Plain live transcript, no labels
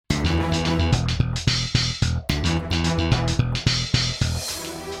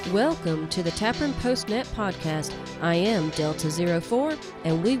Welcome to the Tapron PostNet podcast. I am Delta04,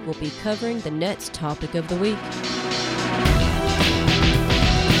 and we will be covering the Net's topic of the week.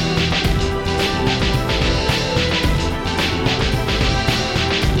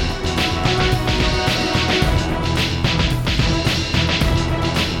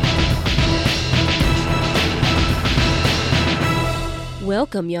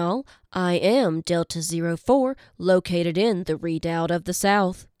 Welcome, y'all. I am Delta04, located in the Redoubt of the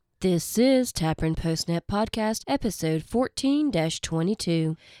South. This is Tapron PostNet Podcast, episode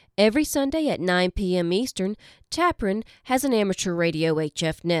 14-22. Every Sunday at 9 p.m. Eastern, Tapron has an amateur radio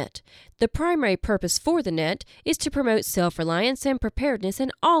HF net. The primary purpose for the net is to promote self-reliance and preparedness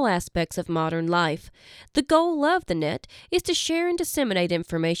in all aspects of modern life. The goal of the net is to share and disseminate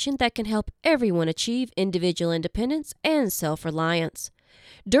information that can help everyone achieve individual independence and self-reliance.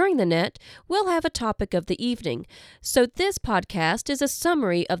 During the net, we'll have a topic of the evening, so this podcast is a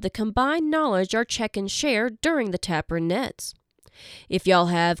summary of the combined knowledge our check-ins share during the Tapron nets. If y'all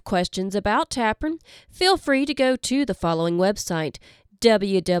have questions about Tapron, feel free to go to the following website,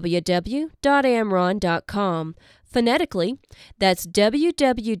 www.amron.com. Phonetically, that's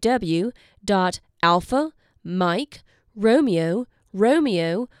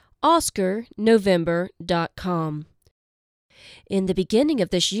www.alpha-mike-romeo-oscar-november.com. In the beginning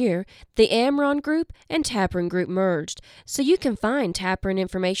of this year, the Amron Group and Tapron Group merged, so you can find Tapron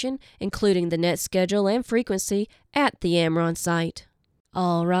information, including the net schedule and frequency, at the Amron site.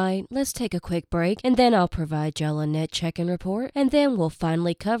 All right, let's take a quick break, and then I'll provide y'all a net check-in report, and then we'll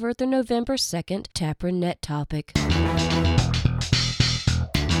finally cover the November 2nd Tapron net topic.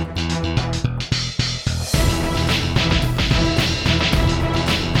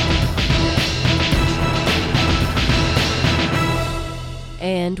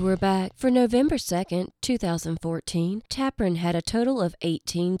 And we're back. For November 2nd, 2014, Tapron had a total of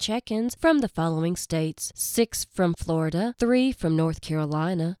 18 check-ins from the following states: 6 from Florida, 3 from North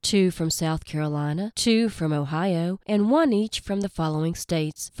Carolina, 2 from South Carolina, 2 from Ohio, and 1 each from the following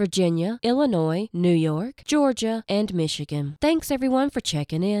states: Virginia, Illinois, New York, Georgia, and Michigan. Thanks everyone for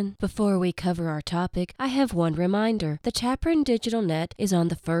checking in. Before we cover our topic, I have one reminder. The Tapron Digital Net is on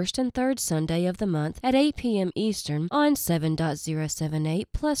the first and third Sunday of the month at 8 p.m. Eastern on 7.078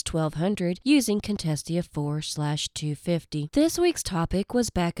 plus 1200 using Contestia 4/250. This week's topic was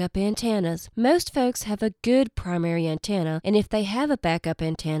backup antennas. Most folks have a good primary antenna, and if they have a backup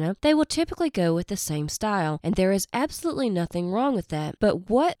antenna, they will typically go with the same style, and there is absolutely nothing wrong with that. But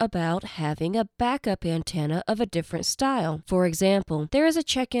what about having a backup antenna of a different style? For example, there is a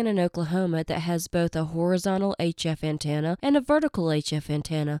check-in in Oklahoma that has both a horizontal HF antenna and a vertical HF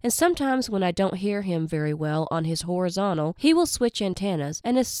antenna, and sometimes when I don't hear him very well on his horizontal, he will switch antennas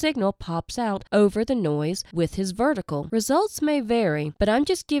and a signal pops out over the noise with his vertical. Results may vary, but I'm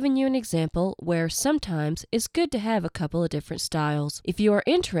just giving you an example where sometimes it's good to have a couple of different styles. If you are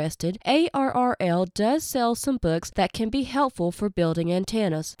interested, ARRL does sell some books that can be helpful for building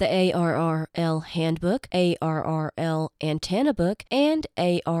antennas. The ARRL Handbook, ARRL Antenna Book, and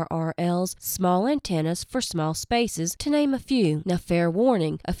ARRL's Small Antennas for Small Spaces, to name a few. Now, fair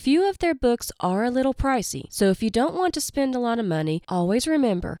warning, a few of their books are a little pricey, so if you don't want to spend a lot of money, always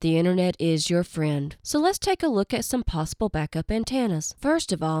remember, the internet is your friend. So let's take a look at some possible backup antennas.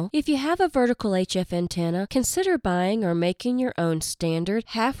 First of all, if you have a vertical HF antenna, consider buying or making your own standard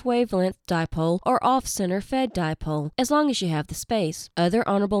half-wavelength dipole or off-center fed dipole, as long as you have the space. Other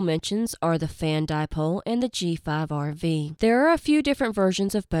honorable mentions are the fan dipole and the G5RV. There are a few different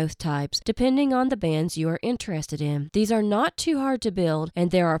versions of both types, depending on the bands you are interested in. These are not too hard to build,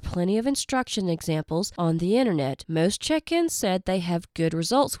 and there are plenty of instruction examples on the internet. Most check-ins said they have good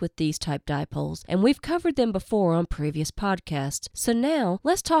results with these type dipoles, and we've covered them before on previous podcasts. So now,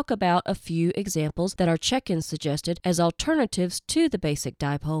 let's talk about a few examples that our check-ins suggested as alternatives to the basic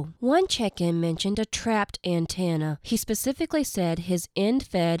dipole. One check-in mentioned a trapped antenna. He specifically said his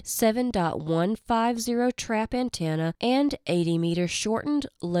end-fed 7.150 trap antenna and 80-meter shortened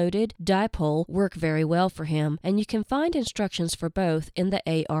loaded dipole work very well for him, and you can find instructions for both in the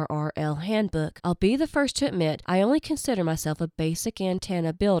ARRL handbook. I'll be the first to admit I only consider myself a basic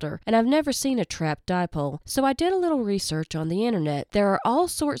antenna builder, and I've never seen a trapped dipole, so I did a little research on the internet. There are all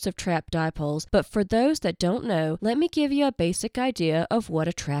sorts of trapped dipoles, but for those that don't know, let me give you a basic idea of what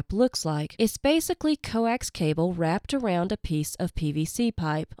a trap looks like. It's basically coax cable wrapped around a piece of PVC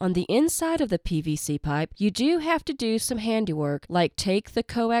pipe. On the inside of the PVC pipe, you do have to do some handiwork, like take the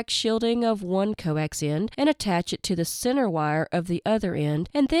coax shielding of one coax end and attach it to the center wire of the other end,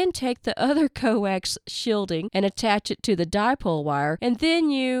 and then take the other coax shielding and attach it to the dipole wire wire, and then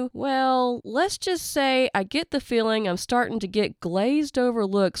let's just say I get the feeling I'm starting to get glazed over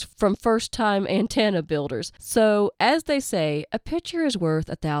looks from first-time antenna builders. So, as they say, a picture is worth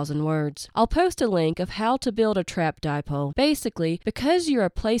 1,000 words. I'll post a link of how to build a trap dipole. Basically, because you are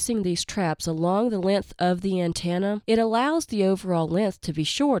placing these traps along the length of the antenna, it allows the overall length to be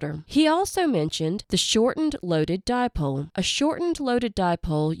shorter. He also mentioned the shortened loaded dipole. A shortened loaded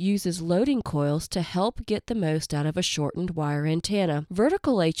dipole uses loading coils to help get the most out of a shortened wire antenna.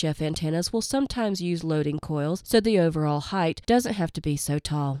 Vertical HF antennas will sometimes use loading coils, so the overall height doesn't have to be so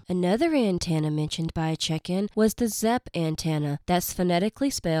tall. Another antenna mentioned by a check-in was the ZEP antenna. That's phonetically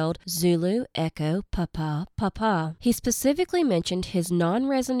spelled Zulu Echo Papa Papa. He specifically mentioned his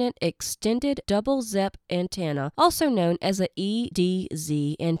non-resonant extended double ZEP antenna, also known as a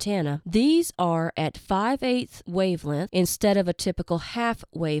EDZ antenna. These are at 5/8 wavelength instead of a typical half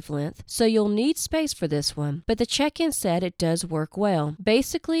wavelength, so you'll need space for this one, but the check-in said it does work well.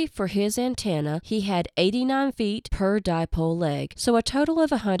 Basically, for his antenna, he had 89 feet per dipole leg, so a total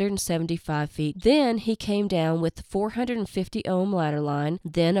of 175 feet. Then he came down with 450 ohm ladder line,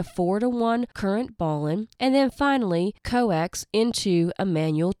 then a 4-to-1 current ball-in, and then finally coax into a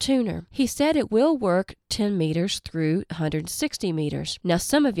manual tuner. He said it will work 10 meters through 160 meters. Now,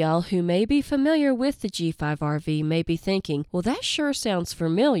 some of y'all who may be familiar with the G5RV may be thinking, well, that sure sounds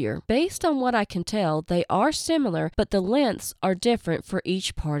familiar. Based on what I can tell, they are similar, but the lengths are different for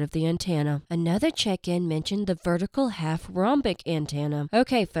each part of the antenna. Another check-in mentioned the vertical half rhombic antenna.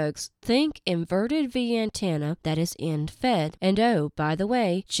 Okay, folks, think inverted V antenna that is end fed. And oh, by the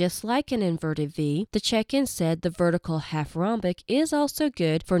way, just like an inverted V, the check-in said the vertical half rhombic is also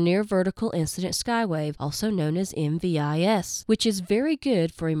good for near vertical incident skywave, also known as MVIS, which is very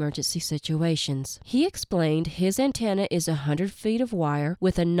good for emergency situations. He explained his antenna is 100 feet of wire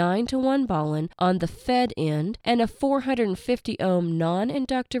with a 9-to-1 ball-in on the fed end and a 450 ohm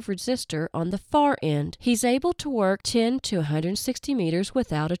non-inductive resistor on the far end. He's able to work 10 to 160 meters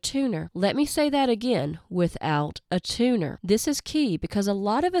without a tuner. Let me say that again, without a tuner. This is key because a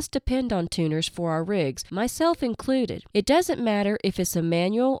lot of us depend on tuners for our rigs, myself included. It doesn't matter if it's a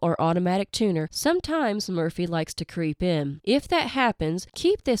manual or automatic tuner. Sometimes Murphy likes to creep in. If that happens,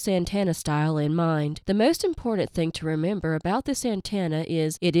 keep this antenna style in mind. The most important thing to remember about this antenna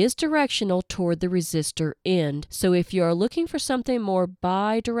is it is directional toward the resistor end. So if you are looking for something more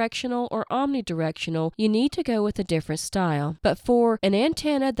bi-directional or omnidirectional, you need to go with a different style. But for an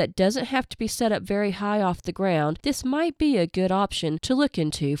antenna that doesn't have to be set up very high off the ground, this might be a good option to look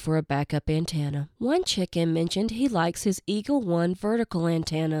into for a backup antenna. One chicken mentioned he likes his Eagle One vertical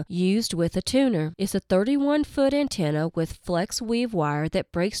antenna used with a tuner. It's a 31-foot antenna with flex weave wire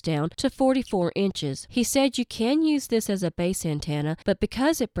that breaks down to 44 inches. He said you can use this as a base antenna, but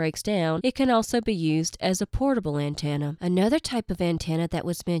because it breaks down, it can also be used as a portable antenna. Another type of antenna that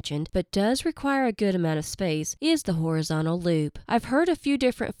was mentioned, but does require a good amount of space, is the horizontal loop. I've heard a few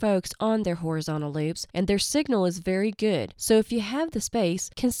different folks on their horizontal loops, and their signal is very good, so if you have the space,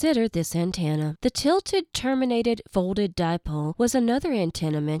 consider this antenna. The tilted terminated folded dipole was another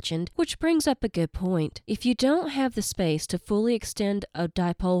antenna mentioned, which brings up a good point. If you don't have the space to fully extend a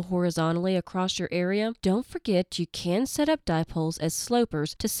dipole horizontally across your area, don't forget you can set up dipoles as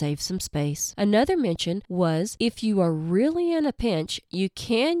slopers to save some space. Another mention was if you are really in a pinch, you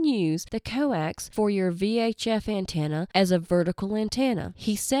can use the coax for your VHF antenna as a vertical antenna.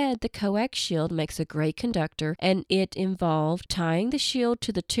 He said the coax shield makes a great conductor, and it involved tying the shield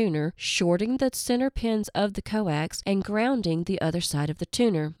to the tuner, shorting the center pins of the coax, and grounding the other side of the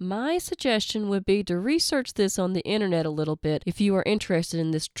tuner. My suggestion would be to research this on the internet a little bit if you are interested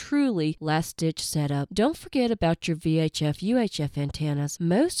in this truly last-ditch setup. Don't forget about your VHF UHF antennas.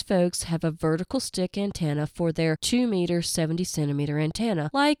 Most folks have a vertical stick antenna for their 2-meter 70-centimeter antenna,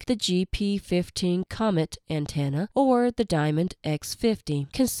 like the GP15 Comet antenna or the Diamond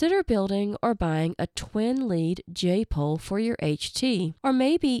X50. Consider building or buying a twin-lead J-pole for your HT, or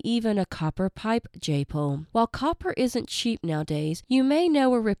maybe even a copper pipe J-pole. While copper isn't cheap nowadays, you may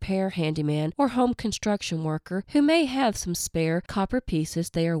know a repair handyman or home construction worker who may have some spare copper pieces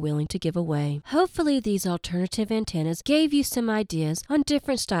they are willing to give away. Hopefully these alternative antennas gave you some ideas on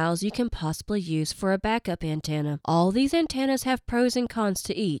different styles you can possibly use for a backup antenna. All these antennas have pros and cons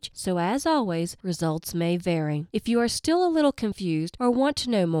to each, so as always, results may vary. If you are still a little confused or want to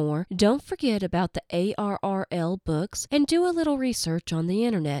know more, don't forget about the ARRL books and do a little research on the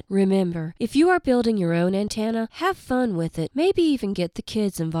internet. Remember, if you are building your own antenna, have fun with it. Maybe even get the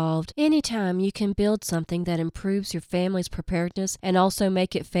kids involved. Anytime you can build something that improves your family's preparedness and also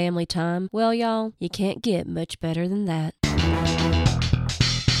make it family time, well, y'all, you can't get much better than that.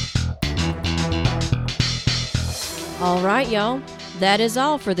 All right, y'all. That is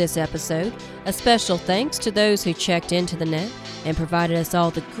all for this episode. A special thanks to those who checked into the net and provided us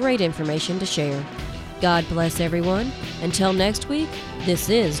all the great information to share. God bless everyone. Until next week, this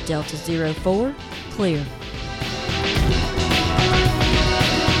is Delta 04, clear.